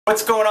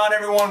What's going on,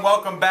 everyone?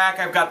 Welcome back.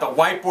 I've got the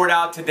whiteboard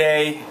out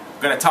today.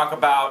 I'm going to talk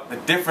about the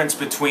difference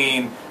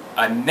between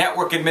a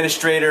network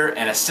administrator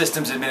and a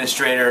systems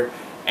administrator.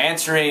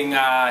 Answering,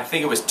 I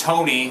think it was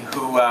Tony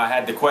who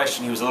had the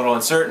question. He was a little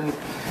uncertain.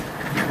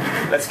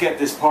 Let's get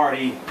this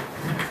party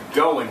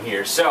going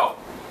here. So,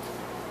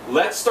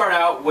 let's start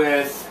out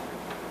with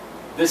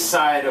this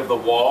side of the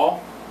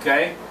wall.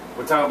 Okay,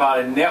 we're talking about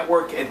a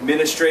network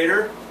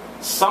administrator,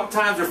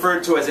 sometimes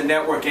referred to as a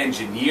network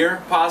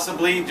engineer,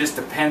 possibly. Just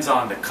depends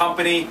on the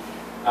company.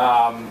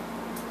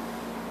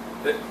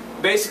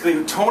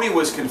 Basically, Tony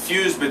was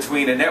confused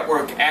between a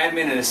network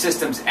admin and a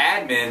systems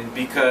admin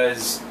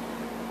because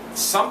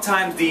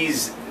sometimes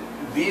these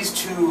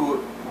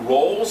two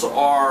roles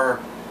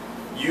are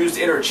used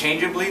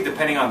interchangeably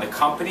depending on the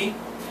company.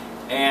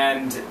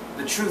 And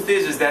the truth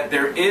is that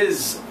there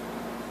is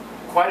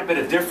quite a bit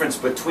of difference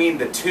between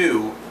the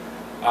two.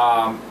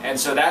 And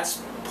so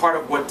that's part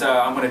of what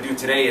I'm going to do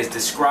today, is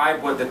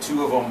describe what the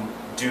two of them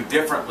do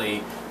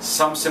differently.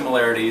 Some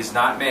similarities,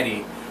 not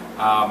many.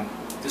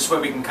 This way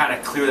we can kind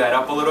of clear that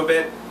up a little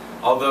bit.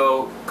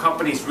 Although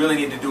companies really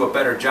need to do a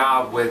better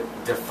job with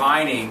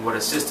defining what a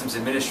systems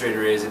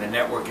administrator is and a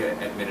network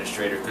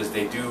administrator, because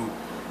they do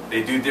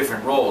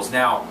different roles.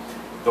 Now,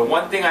 the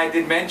one thing I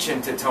did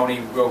mention to Tony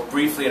real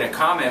briefly in a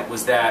comment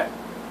was that,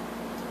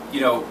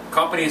 you know,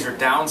 companies are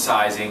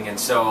downsizing, and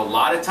so a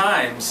lot of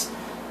times,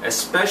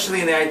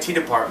 especially in the IT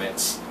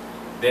departments,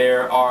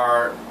 there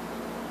are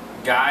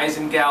guys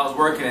and gals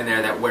working in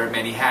there that wear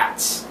many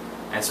hats.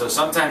 And so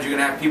sometimes you're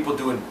going to have people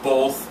doing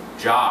both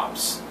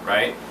jobs,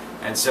 right?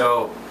 And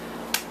so,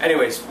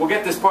 anyways, we'll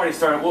get this party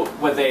started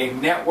with a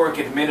network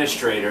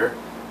administrator.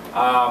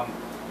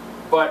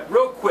 But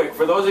real quick,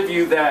 for those of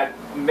you that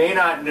may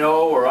not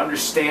know or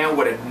understand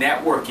what a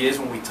network is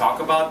when we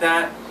talk about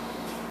that,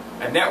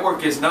 a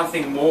network is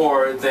nothing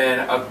more than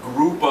a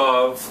group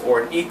of,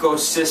 or an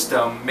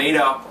ecosystem made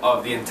up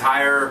of the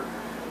entire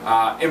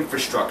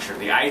infrastructure,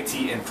 the IT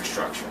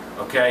infrastructure,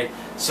 okay?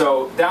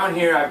 So down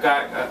here I've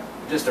got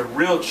just a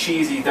real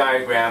cheesy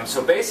diagram.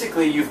 So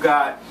basically you've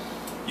got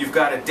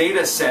a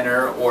data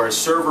center or a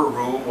server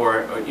room,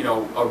 or you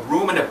know, a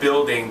room in a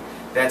building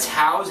that's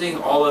housing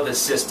all of the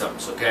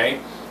systems, okay?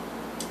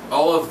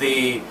 All of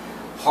the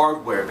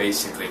hardware,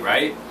 basically,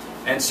 right?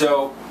 And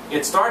so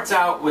it starts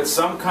out with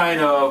some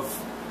kind of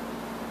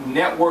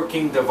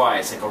networking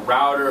device, like a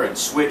router and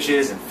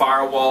switches and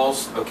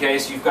firewalls, okay?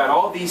 So you've got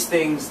all these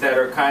things that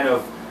are kind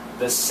of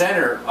the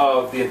center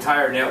of the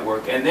entire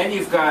network, and then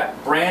you've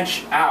got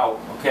branch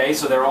out, okay?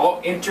 So they're all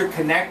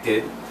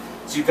interconnected.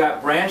 So you've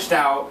got branched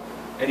out,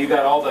 and you've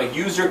got all the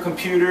user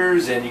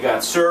computers, and you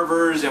got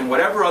servers, and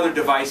whatever other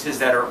devices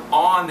that are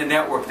on the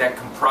network that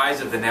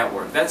comprise of the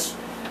network. That's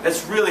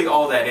really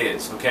all that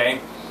is, okay?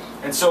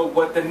 And so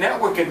what the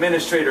network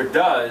administrator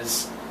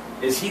does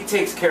is he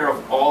takes care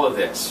of all of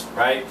this,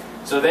 right?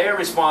 So they are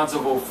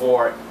responsible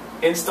for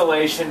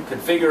installation,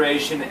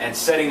 configuration, and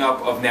setting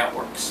up of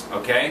networks,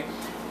 okay?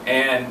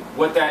 And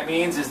what that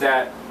means is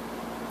that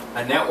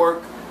a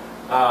network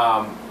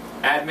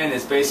admin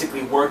is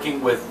basically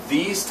working with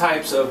these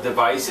types of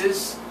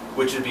devices,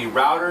 which would be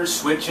routers,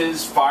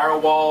 switches,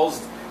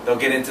 firewalls. They'll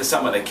get into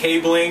some of the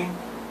cabling,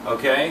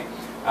 okay?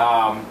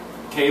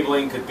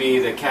 Cabling could be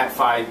the Cat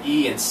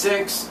 5e and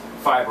 6,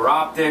 fiber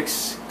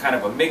optics, kind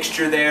of a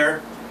mixture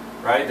there,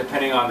 right,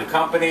 depending on the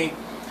company.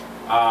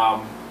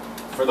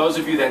 For those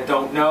of you that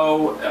don't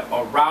know,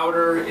 a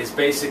router is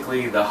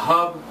basically the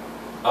hub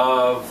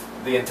of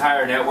the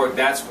entire network.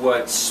 That's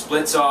what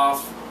splits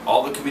off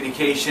all the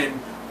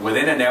communication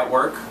within a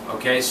network,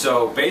 okay?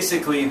 So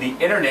basically the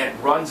internet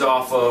runs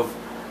off of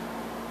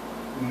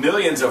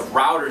millions of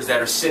routers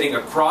that are sitting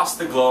across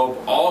the globe,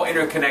 all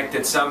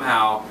interconnected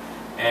somehow,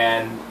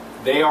 and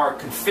they are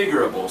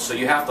configurable. So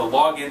you have to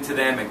log into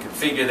them and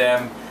configure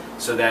them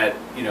so that,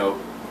 you know,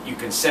 you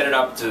can set it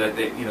up so that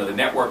the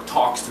network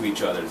talks to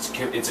each other.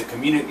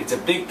 It's a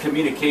big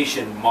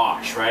communication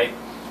mosh, right?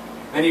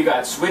 Then you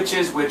got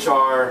switches, which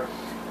are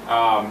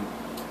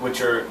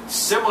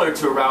similar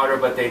to a router,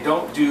 but they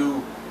don't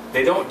do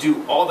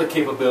all the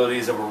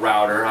capabilities of a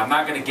router. I'm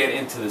not going to get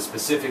into the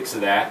specifics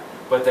of that,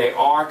 but they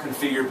are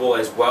configurable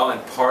as well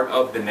and part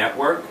of the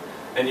network.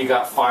 And you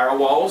got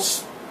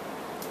firewalls.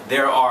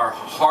 There are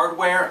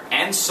hardware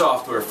and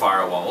software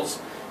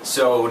firewalls.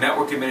 So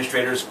network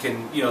administrators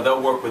can, you know,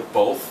 they'll work with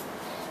both.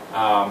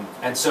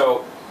 And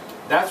so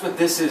that's what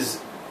this is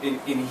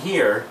in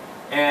here.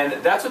 And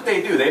that's what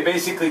they do. They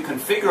basically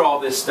configure all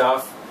this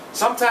stuff.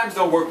 Sometimes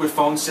they'll work with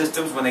phone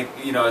systems when they,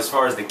 you know, as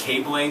far as the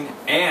cabling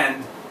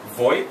and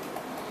VoIP.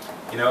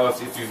 You know,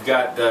 if you've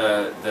got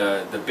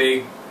the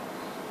big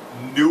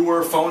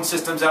newer phone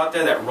systems out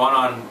there that run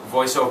on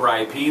voice over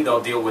IP,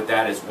 they'll deal with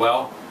that as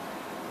well.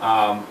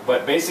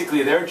 But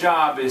basically their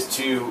job is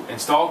to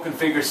install,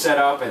 configure, set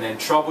up, and then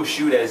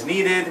troubleshoot as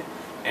needed.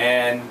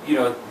 And you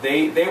know,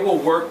 they will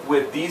work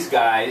with these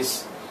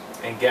guys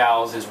and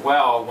gals as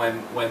well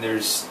when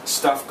there's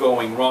stuff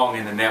going wrong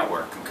in the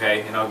network,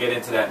 okay? And I'll get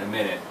into that in a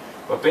minute.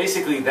 But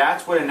basically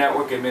that's what a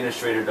network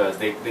administrator does.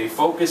 They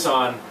focus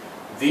on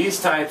these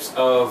types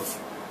of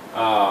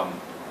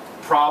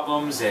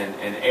problems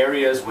and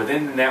areas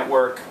within the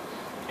network,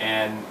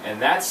 and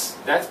that's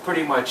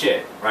pretty much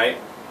it, right?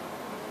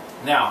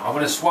 Now I'm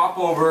going to swap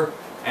over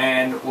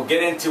and we'll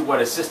get into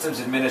what a systems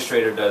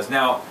administrator does.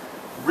 Now,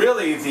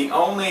 really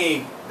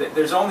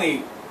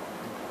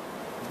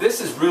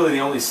this is really the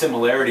only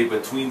similarity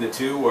between the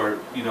two, or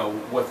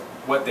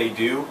what they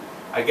do.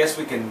 I guess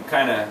we can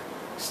kind of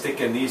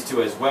stick in these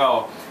two as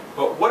well.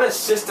 But what a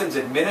systems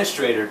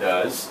administrator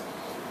does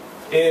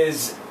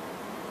is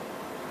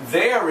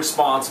they are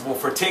responsible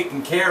for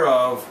taking care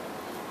of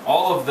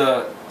all of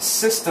the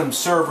system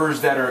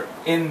servers that are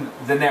in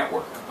the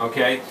network,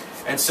 okay?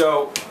 And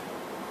so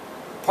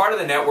part of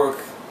the network,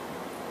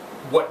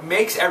 what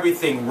makes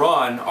everything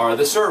run are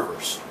the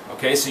servers,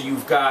 okay? So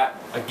you've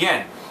got,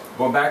 again,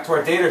 going back to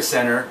our data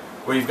center,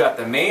 where you've got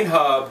the main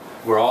hub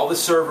where all the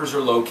servers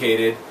are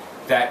located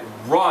that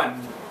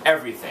run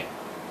everything,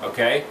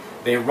 okay?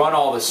 They run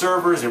all the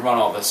servers, they run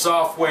all the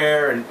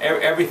software, and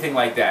everything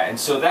like that. And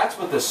so that's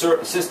what the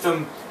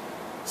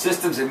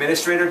systems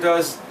administrator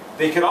does.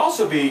 They can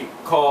also be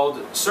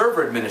called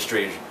server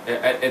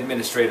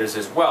administrators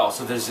as well.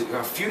 So there's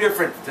a few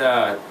different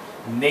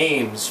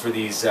names for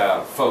these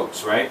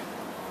folks, right?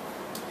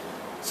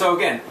 So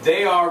again,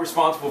 they are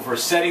responsible for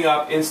setting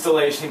up,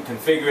 installation,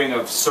 configuring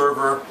of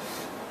server,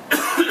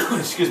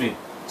 excuse me,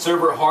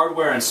 server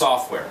hardware and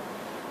software.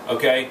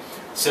 Okay,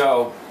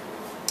 so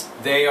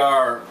the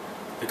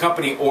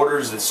company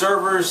orders the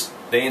servers,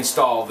 they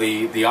install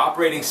the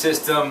operating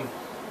system.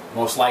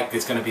 Most likely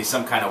it's going to be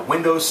some kind of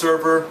Windows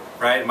server,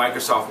 right?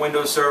 Microsoft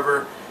Windows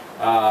server.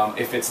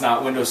 If it's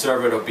not Windows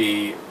server, it'll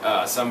be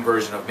some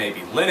version of maybe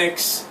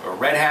Linux or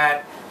Red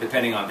Hat,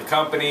 depending on the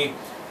company.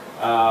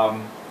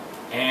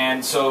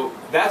 And so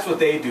that's what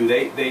they do.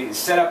 They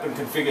set up and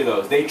configure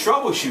those. They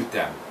troubleshoot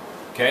them.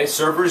 Okay,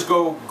 servers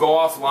go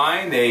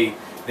offline.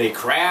 They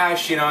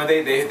crash.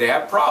 They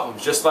have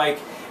problems, just like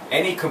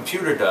any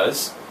computer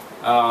does,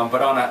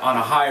 but on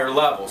a higher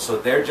level. So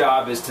their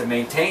job is to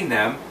maintain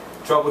them,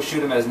 troubleshoot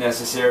them as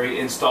necessary,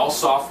 install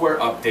software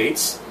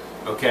updates.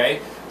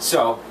 Okay,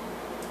 so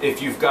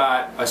if you've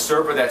got a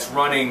server that's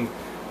running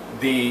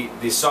the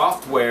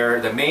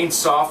software, the main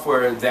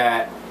software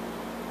that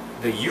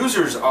the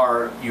users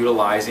are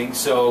utilizing,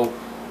 so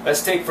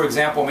let's take for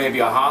example maybe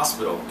a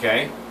hospital,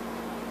 okay?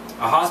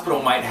 A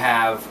hospital might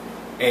have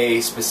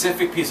a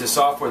specific piece of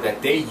software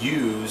that they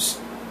use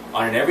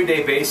on an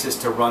everyday basis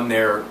to run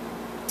their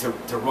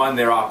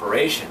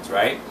operations,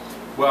 right?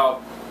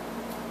 Well,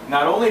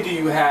 not only do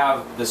you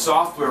have the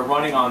software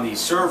running on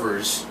these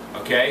servers,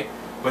 okay,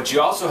 but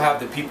you also have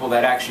the people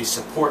that actually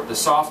support the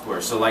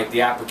software, so like the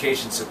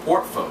application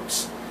support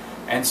folks.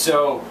 And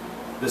so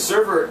the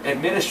server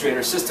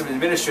administrator, system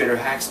administrator,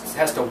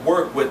 has to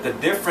work with the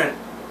different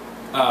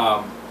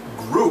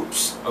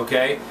groups,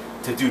 okay,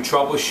 to do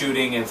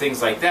troubleshooting and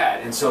things like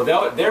that. And so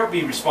they'll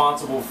be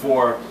responsible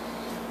for,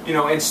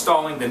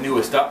 installing the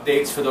newest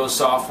updates for those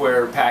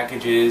software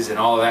packages and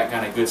all of that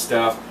kind of good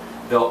stuff.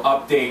 They'll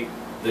update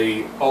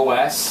the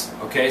OS,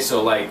 okay,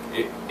 so like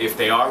if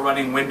they are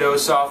running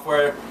Windows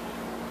software,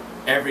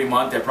 every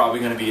month they're probably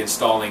going to be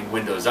installing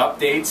Windows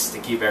updates to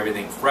keep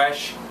everything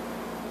fresh.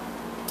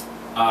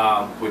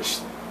 Which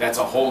that's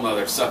a whole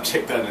nother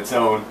subject on its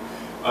own.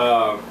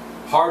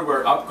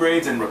 Hardware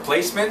upgrades and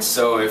replacements,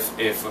 so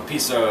if a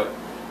piece of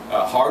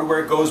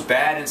hardware goes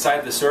bad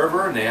inside the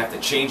server and they have to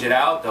change it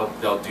out,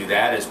 they'll do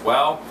that as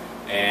well.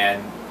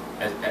 And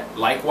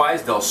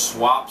likewise, they'll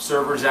swap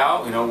servers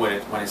out.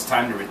 When it's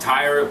time to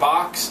retire a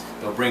box,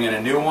 they'll bring in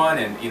a new one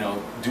and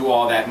do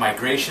all that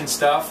migration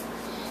stuff.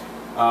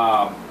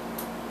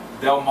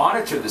 They'll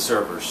monitor the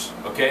servers,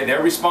 okay?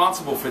 They're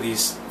responsible for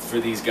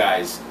these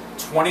guys.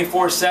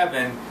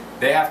 24/7,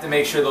 they have to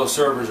make sure those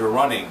servers are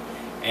running.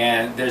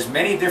 And there's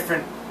many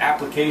different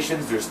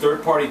applications. There's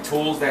third-party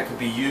tools that could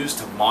be used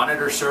to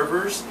monitor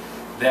servers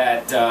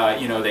that,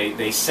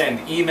 they send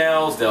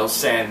emails, they'll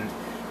send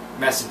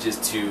messages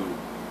to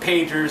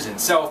pagers and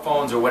cell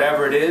phones or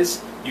whatever it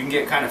is. You can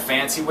get kind of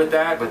fancy with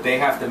that, but they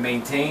have to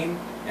maintain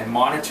and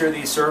monitor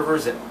these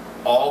servers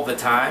all the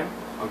time,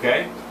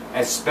 okay?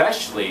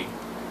 Especially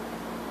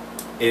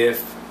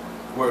if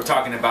we're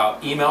talking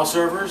about email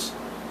servers,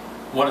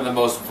 one of the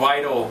most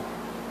vital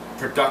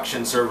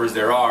production servers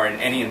there are in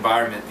any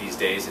environment these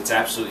days. It's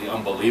absolutely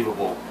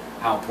unbelievable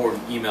how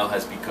important email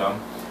has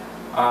become.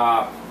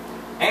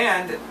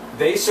 And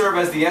they serve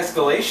as the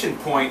escalation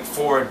point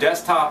for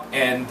desktop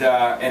and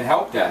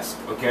help desk,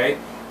 okay?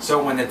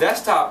 So when the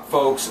desktop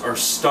folks are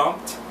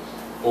stumped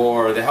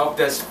or the help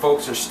desk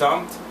folks are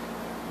stumped,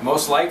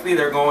 most likely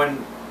they're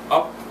going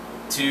up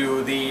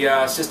to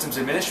the systems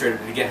administrator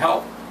to get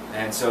help.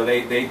 And so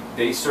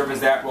they serve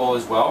as that role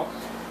as well.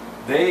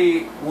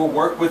 They will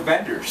work with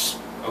vendors,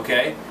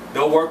 okay?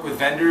 They'll work with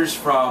vendors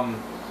from,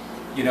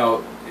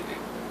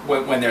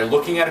 when they're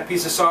looking at a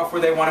piece of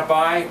software they want to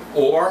buy,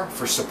 or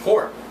for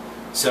support.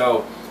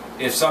 So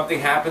if something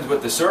happens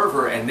with the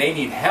server and they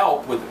need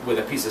help with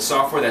a piece of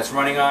software that's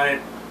running on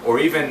it, or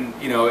even,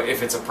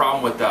 if it's a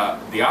problem with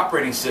the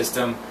operating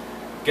system,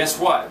 guess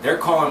what? They're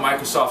calling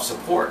Microsoft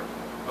support,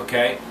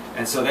 okay?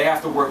 And so they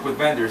have to work with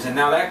vendors. And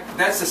now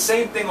that's the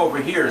same thing over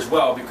here as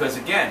well, because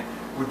again,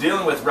 we're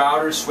dealing with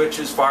routers,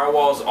 switches,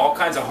 firewalls, all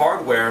kinds of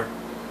hardware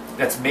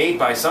that's made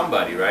by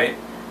somebody, right?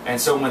 And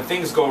so when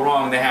things go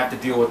wrong, they have to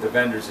deal with the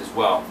vendors as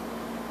well.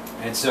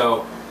 And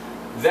so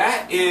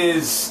that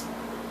is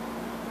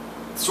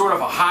sort of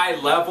a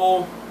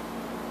high-level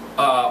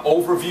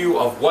overview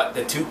of what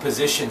the two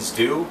positions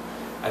do.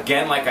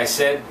 Again, like I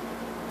said,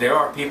 there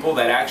are people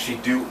that actually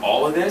do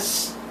all of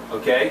this,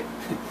 okay?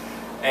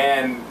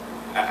 And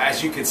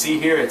as you can see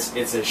here, it's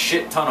a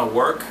shit ton of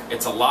work.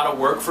 It's a lot of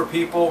work for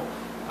people.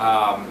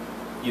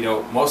 You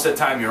know, most of the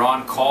time you're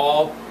on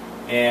call,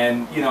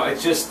 and you know,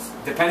 it's just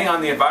depending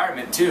on the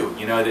environment too.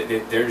 You know,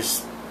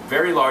 there's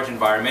very large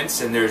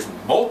environments, and there's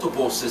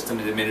multiple system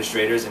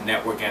administrators and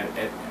network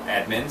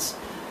admins,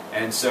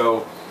 and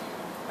so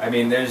I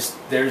mean, there's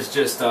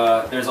just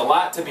there's a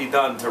lot to be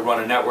done to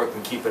run a network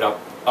and keep it up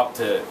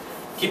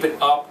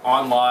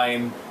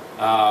online.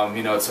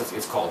 You know,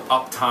 it's called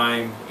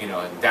uptime, you know,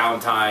 and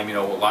downtime. You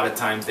know, a lot of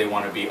times they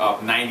want to be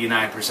up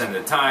 99% of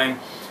the time,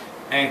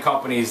 and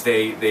companies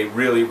they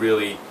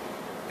really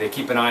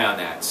keep an eye on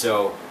that.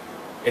 So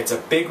it's a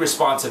big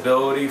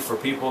responsibility for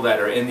people that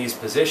are in these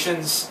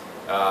positions,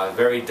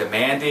 very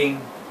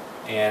demanding,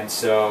 and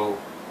so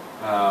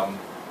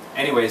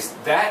anyways,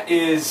 that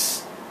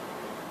is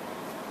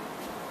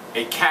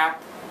a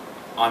cap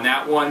on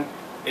that one.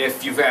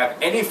 If you have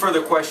any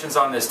further questions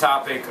on this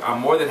topic,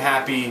 I'm more than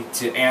happy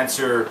to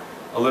answer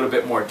a little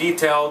bit more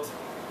detailed.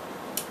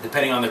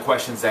 Depending on the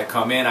questions that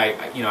come in, I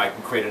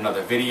can create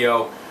another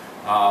video.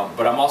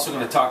 But I'm also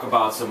going to talk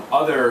about some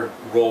other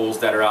roles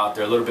that are out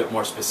there a little bit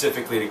more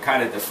specifically to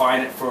kind of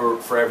define it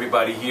for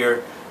everybody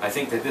here. I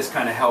think that this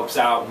kind of helps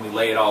out when we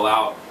lay it all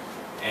out.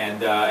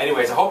 And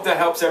anyways, I hope that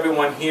helps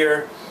everyone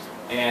here.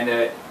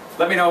 And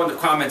let me know in the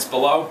comments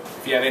below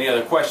if you have any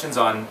other questions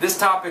on this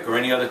topic or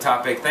any other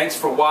topic. Thanks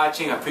for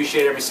watching. I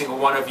appreciate every single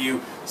one of you.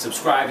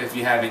 Subscribe if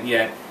you haven't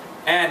yet.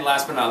 And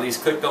last but not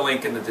least, click the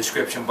link in the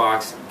description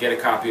box. Get a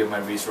copy of my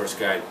resource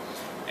guide.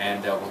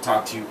 And we'll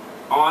talk to you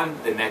on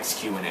the next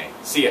Q&A.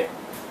 See ya.